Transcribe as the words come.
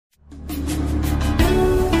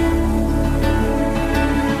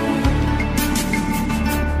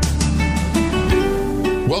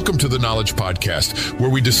Welcome to the Knowledge Podcast, where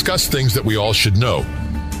we discuss things that we all should know.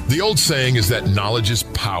 The old saying is that knowledge is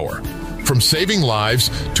power. From saving lives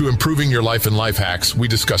to improving your life and life hacks, we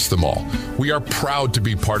discuss them all. We are proud to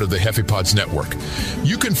be part of the HeFiPods network.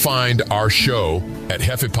 You can find our show at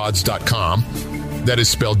HeFiPods.com. That is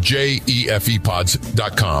spelled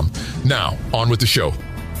JEFEPods.com. Now, on with the show.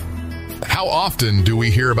 How often do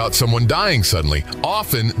we hear about someone dying suddenly?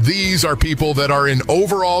 Often, these are people that are in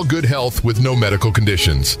overall good health with no medical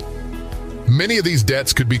conditions. Many of these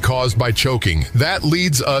deaths could be caused by choking. That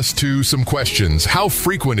leads us to some questions. How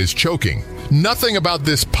frequent is choking? Nothing about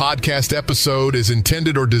this podcast episode is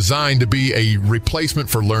intended or designed to be a replacement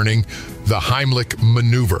for learning the Heimlich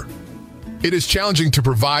maneuver. It is challenging to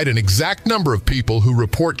provide an exact number of people who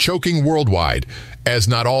report choking worldwide, as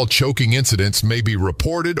not all choking incidents may be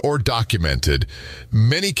reported or documented.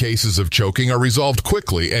 Many cases of choking are resolved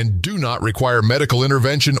quickly and do not require medical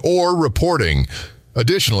intervention or reporting.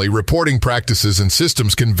 Additionally, reporting practices and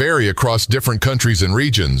systems can vary across different countries and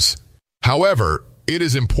regions. However, it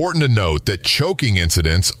is important to note that choking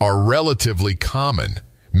incidents are relatively common.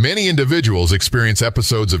 Many individuals experience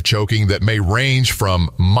episodes of choking that may range from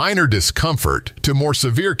minor discomfort to more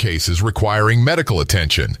severe cases requiring medical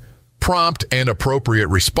attention. Prompt and appropriate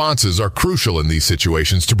responses are crucial in these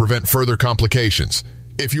situations to prevent further complications.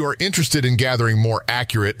 If you are interested in gathering more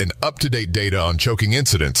accurate and up-to-date data on choking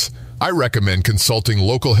incidents, I recommend consulting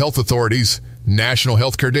local health authorities, national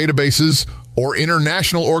healthcare databases, or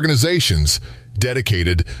international organizations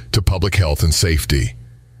dedicated to public health and safety.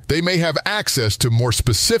 They may have access to more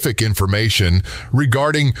specific information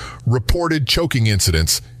regarding reported choking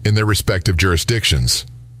incidents in their respective jurisdictions.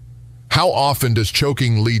 How often does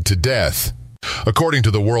choking lead to death? According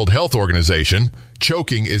to the World Health Organization,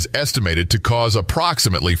 choking is estimated to cause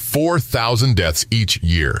approximately 4,000 deaths each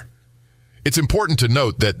year. It's important to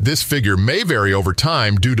note that this figure may vary over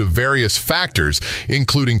time due to various factors,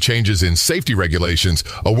 including changes in safety regulations,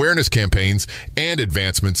 awareness campaigns, and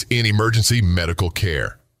advancements in emergency medical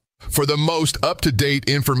care. For the most up-to-date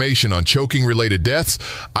information on choking-related deaths,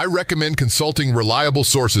 I recommend consulting reliable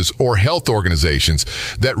sources or health organizations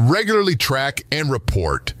that regularly track and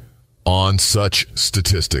report on such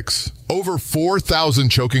statistics. Over 4,000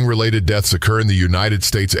 choking-related deaths occur in the United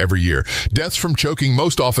States every year. Deaths from choking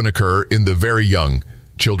most often occur in the very young,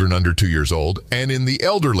 children under 2 years old, and in the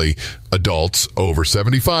elderly, adults over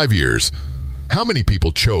 75 years. How many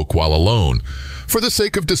people choke while alone? For the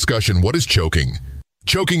sake of discussion, what is choking?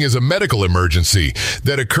 Choking is a medical emergency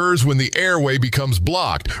that occurs when the airway becomes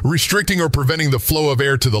blocked, restricting or preventing the flow of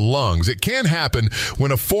air to the lungs. It can happen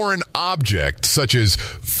when a foreign object, such as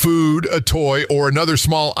food, a toy, or another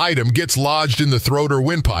small item, gets lodged in the throat or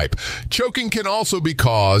windpipe. Choking can also be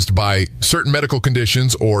caused by certain medical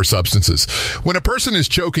conditions or substances. When a person is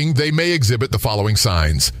choking, they may exhibit the following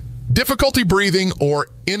signs: difficulty breathing or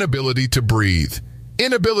inability to breathe,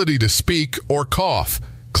 inability to speak or cough,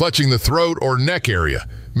 clutching the throat or neck area,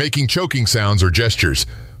 making choking sounds or gestures,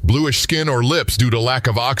 bluish skin or lips due to lack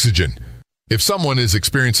of oxygen. If someone is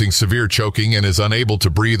experiencing severe choking and is unable to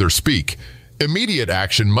breathe or speak, immediate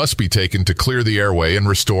action must be taken to clear the airway and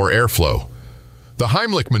restore airflow. The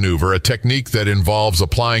Heimlich maneuver, a technique that involves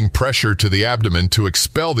applying pressure to the abdomen to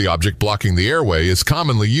expel the object blocking the airway, is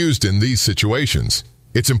commonly used in these situations.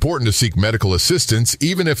 It's important to seek medical assistance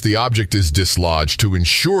even if the object is dislodged to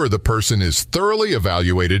ensure the person is thoroughly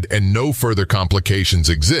evaluated and no further complications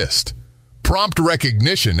exist. Prompt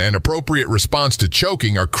recognition and appropriate response to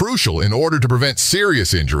choking are crucial in order to prevent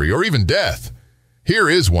serious injury or even death. Here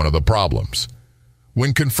is one of the problems.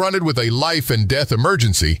 When confronted with a life and death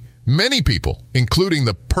emergency, many people, including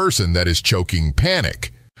the person that is choking,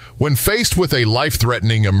 panic. When faced with a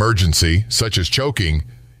life-threatening emergency, such as choking,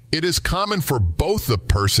 it is common for both the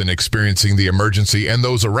person experiencing the emergency and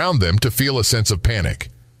those around them to feel a sense of panic.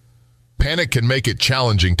 Panic can make it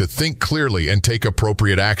challenging to think clearly and take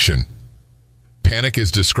appropriate action. Panic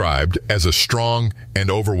is described as a strong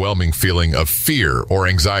and overwhelming feeling of fear or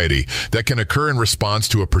anxiety that can occur in response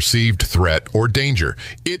to a perceived threat or danger.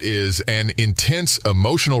 It is an intense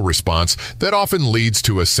emotional response that often leads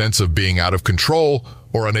to a sense of being out of control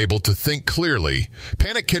or unable to think clearly.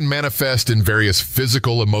 Panic can manifest in various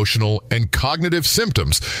physical, emotional, and cognitive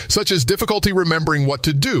symptoms, such as difficulty remembering what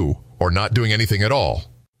to do or not doing anything at all.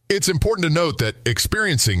 It's important to note that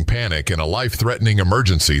experiencing panic in a life-threatening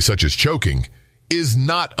emergency, such as choking, is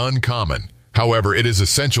not uncommon. However, it is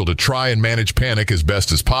essential to try and manage panic as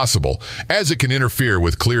best as possible, as it can interfere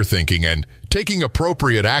with clear thinking and taking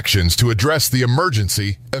appropriate actions to address the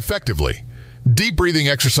emergency effectively. Deep breathing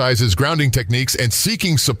exercises, grounding techniques, and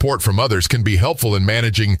seeking support from others can be helpful in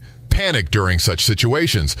managing panic during such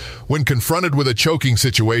situations. When confronted with a choking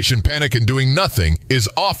situation, panic and doing nothing is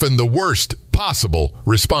often the worst possible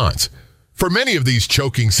response. For many of these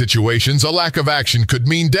choking situations, a lack of action could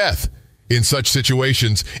mean death. In such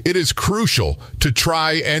situations, it is crucial to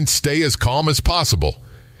try and stay as calm as possible.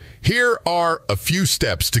 Here are a few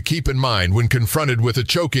steps to keep in mind when confronted with a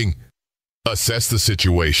choking. Assess the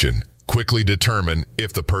situation. Quickly determine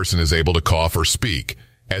if the person is able to cough or speak,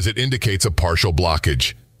 as it indicates a partial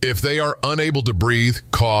blockage. If they are unable to breathe,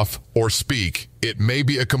 cough, or speak, it may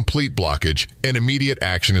be a complete blockage and immediate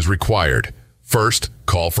action is required. First,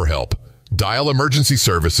 call for help. Dial emergency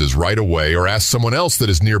services right away or ask someone else that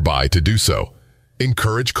is nearby to do so.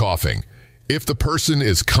 Encourage coughing. If the person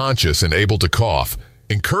is conscious and able to cough,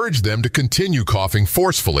 encourage them to continue coughing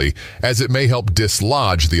forcefully, as it may help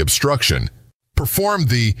dislodge the obstruction. Perform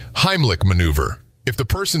the Heimlich maneuver. If the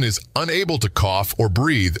person is unable to cough or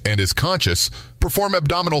breathe and is conscious, perform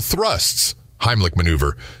abdominal thrusts, Heimlich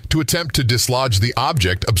maneuver, to attempt to dislodge the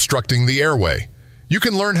object obstructing the airway. You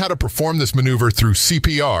can learn how to perform this maneuver through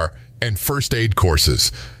CPR and first aid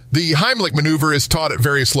courses. The Heimlich maneuver is taught at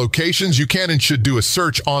various locations. You can and should do a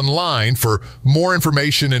search online for more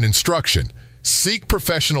information and instruction. Seek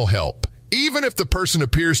professional help. Even if the person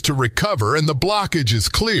appears to recover and the blockage is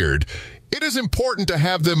cleared, it is important to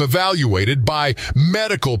have them evaluated by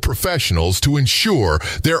medical professionals to ensure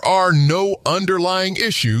there are no underlying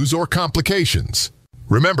issues or complications.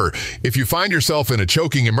 Remember, if you find yourself in a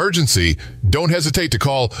choking emergency, don't hesitate to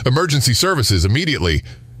call emergency services immediately.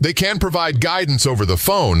 They can provide guidance over the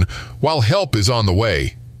phone while help is on the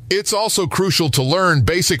way. It's also crucial to learn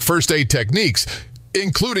basic first aid techniques,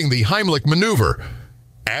 including the Heimlich maneuver,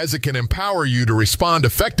 as it can empower you to respond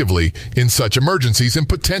effectively in such emergencies and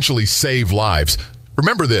potentially save lives.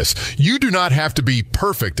 Remember this, you do not have to be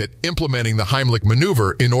perfect at implementing the Heimlich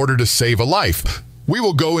maneuver in order to save a life. We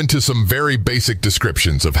will go into some very basic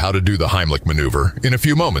descriptions of how to do the Heimlich maneuver in a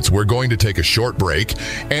few moments. We're going to take a short break,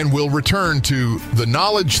 and we'll return to the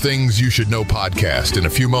Knowledge Things You Should Know podcast in a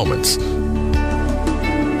few moments.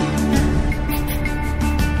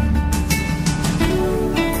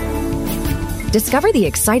 Discover the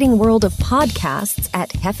exciting world of podcasts at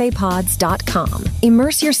hefepods.com.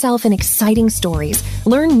 Immerse yourself in exciting stories,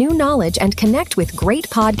 learn new knowledge, and connect with great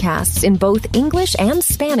podcasts in both English and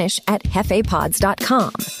Spanish at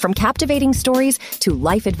hefepods.com. From captivating stories to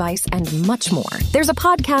life advice and much more, there's a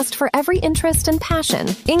podcast for every interest and passion.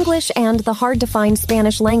 English and the hard-to-find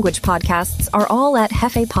Spanish language podcasts are all at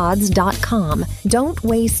hefepods.com. Don't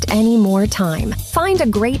waste any more time. Find a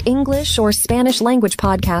great English or Spanish language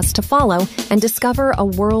podcast to follow and discover a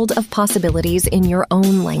world of possibilities in your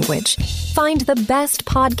own language. Find the best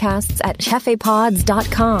podcasts at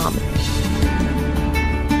hefepods.com.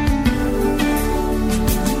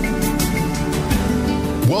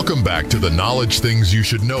 Welcome back to the Knowledge Things You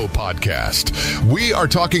Should Know podcast. We are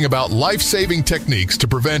talking about life-saving techniques to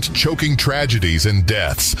prevent choking tragedies and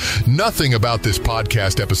deaths. Nothing about this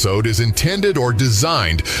podcast episode is intended or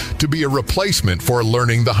designed to be a replacement for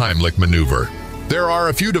learning the Heimlich maneuver. There are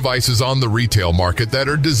a few devices on the retail market that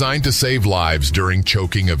are designed to save lives during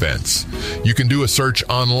choking events. You can do a search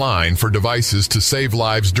online for devices to save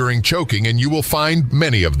lives during choking, and you will find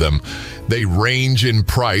many of them. They range in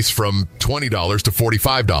price from $20 to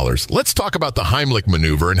 $45. Let's talk about the Heimlich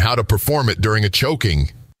maneuver and how to perform it during a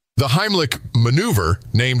choking. The Heimlich maneuver,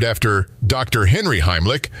 named after Dr. Henry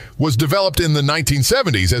Heimlich, was developed in the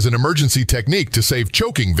 1970s as an emergency technique to save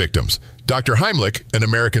choking victims. Dr. Heimlich, an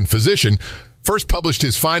American physician, first published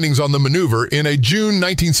his findings on the maneuver in a June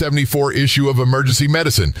 1974 issue of Emergency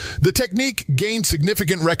Medicine. The technique gained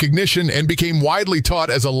significant recognition and became widely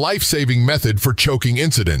taught as a life-saving method for choking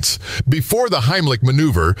incidents. Before the Heimlich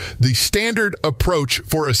maneuver, the standard approach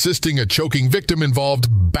for assisting a choking victim involved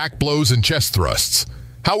back blows and chest thrusts.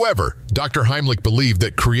 However, Dr. Heimlich believed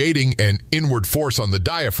that creating an inward force on the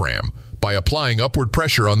diaphragm by applying upward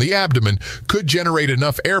pressure on the abdomen could generate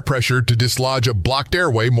enough air pressure to dislodge a blocked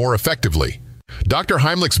airway more effectively. Dr.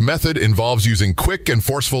 Heimlich's method involves using quick and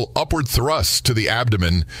forceful upward thrusts to the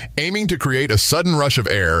abdomen, aiming to create a sudden rush of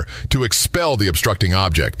air to expel the obstructing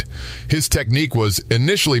object. His technique was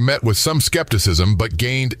initially met with some skepticism, but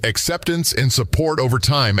gained acceptance and support over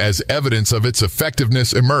time as evidence of its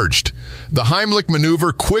effectiveness emerged. The Heimlich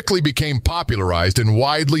maneuver quickly became popularized and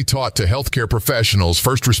widely taught to healthcare professionals,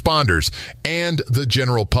 first responders, and the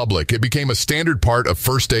general public. It became a standard part of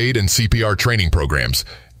first aid and CPR training programs,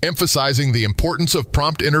 emphasizing the importance of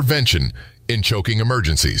prompt intervention in choking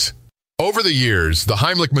emergencies. Over the years, the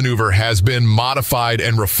Heimlich maneuver has been modified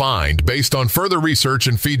and refined based on further research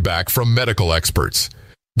and feedback from medical experts.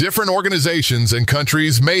 Different organizations and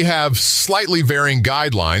countries may have slightly varying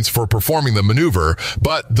guidelines for performing the maneuver,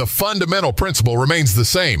 but the fundamental principle remains the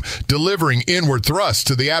same, delivering inward thrust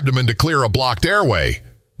to the abdomen to clear a blocked airway.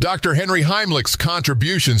 Dr. Henry Heimlich's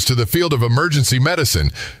contributions to the field of emergency medicine,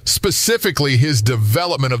 specifically his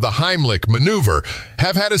development of the Heimlich maneuver,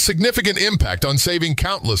 have had a significant impact on saving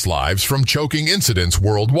countless lives from choking incidents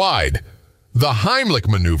worldwide. The Heimlich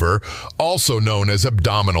maneuver, also known as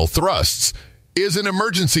abdominal thrusts, is an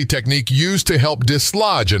emergency technique used to help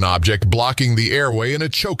dislodge an object blocking the airway in a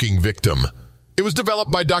choking victim. It was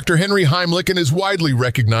developed by Dr. Henry Heimlich and is widely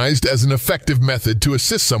recognized as an effective method to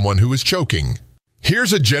assist someone who is choking.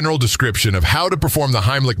 Here's a general description of how to perform the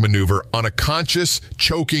Heimlich maneuver on a conscious,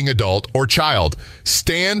 choking adult or child.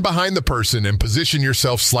 Stand behind the person and position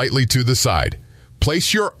yourself slightly to the side.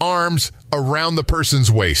 Place your arms around the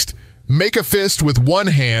person's waist. Make a fist with one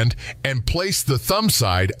hand and place the thumb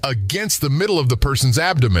side against the middle of the person's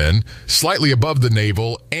abdomen, slightly above the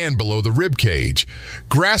navel and below the rib cage.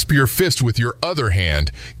 Grasp your fist with your other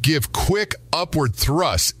hand. Give quick upward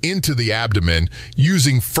thrusts into the abdomen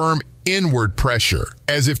using firm inward pressure,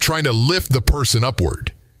 as if trying to lift the person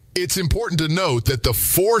upward. It's important to note that the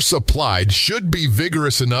force applied should be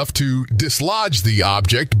vigorous enough to dislodge the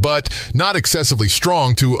object, but not excessively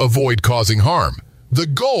strong to avoid causing harm. The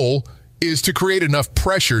goal is to create enough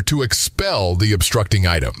pressure to expel the obstructing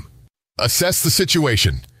item. Assess the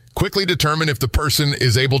situation. Quickly determine if the person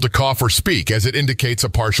is able to cough or speak, as it indicates a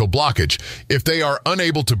partial blockage. If they are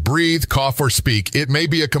unable to breathe, cough, or speak, it may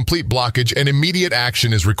be a complete blockage and immediate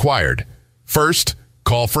action is required. First,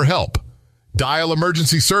 call for help. Dial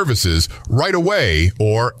emergency services right away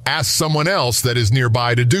or ask someone else that is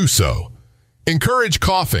nearby to do so. Encourage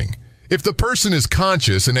coughing. If the person is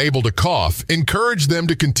conscious and able to cough, encourage them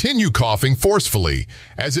to continue coughing forcefully,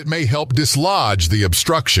 as it may help dislodge the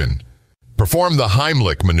obstruction. Perform the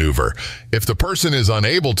Heimlich maneuver. If the person is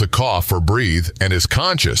unable to cough or breathe and is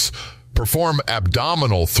conscious, perform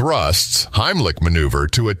abdominal thrusts, Heimlich maneuver,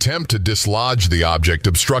 to attempt to dislodge the object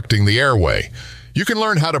obstructing the airway. You can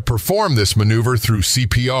learn how to perform this maneuver through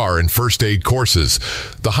CPR and first aid courses.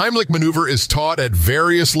 The Heimlich maneuver is taught at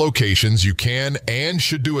various locations. You can and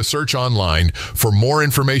should do a search online for more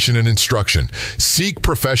information and instruction. Seek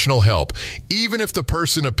professional help, even if the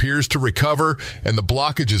person appears to recover and the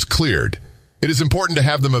blockage is cleared. It is important to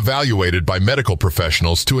have them evaluated by medical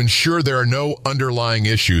professionals to ensure there are no underlying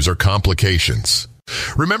issues or complications.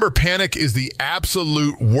 Remember, panic is the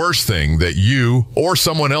absolute worst thing that you or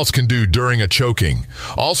someone else can do during a choking.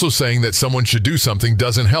 Also, saying that someone should do something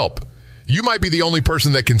doesn't help. You might be the only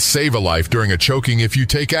person that can save a life during a choking if you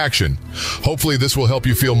take action. Hopefully, this will help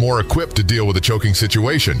you feel more equipped to deal with a choking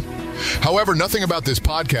situation. However, nothing about this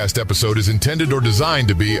podcast episode is intended or designed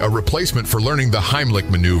to be a replacement for learning the Heimlich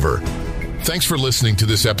maneuver. Thanks for listening to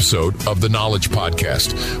this episode of the Knowledge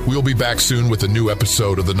Podcast. We'll be back soon with a new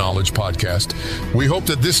episode of the Knowledge Podcast. We hope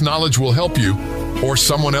that this knowledge will help you or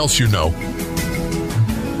someone else you know.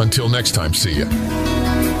 Until next time, see ya.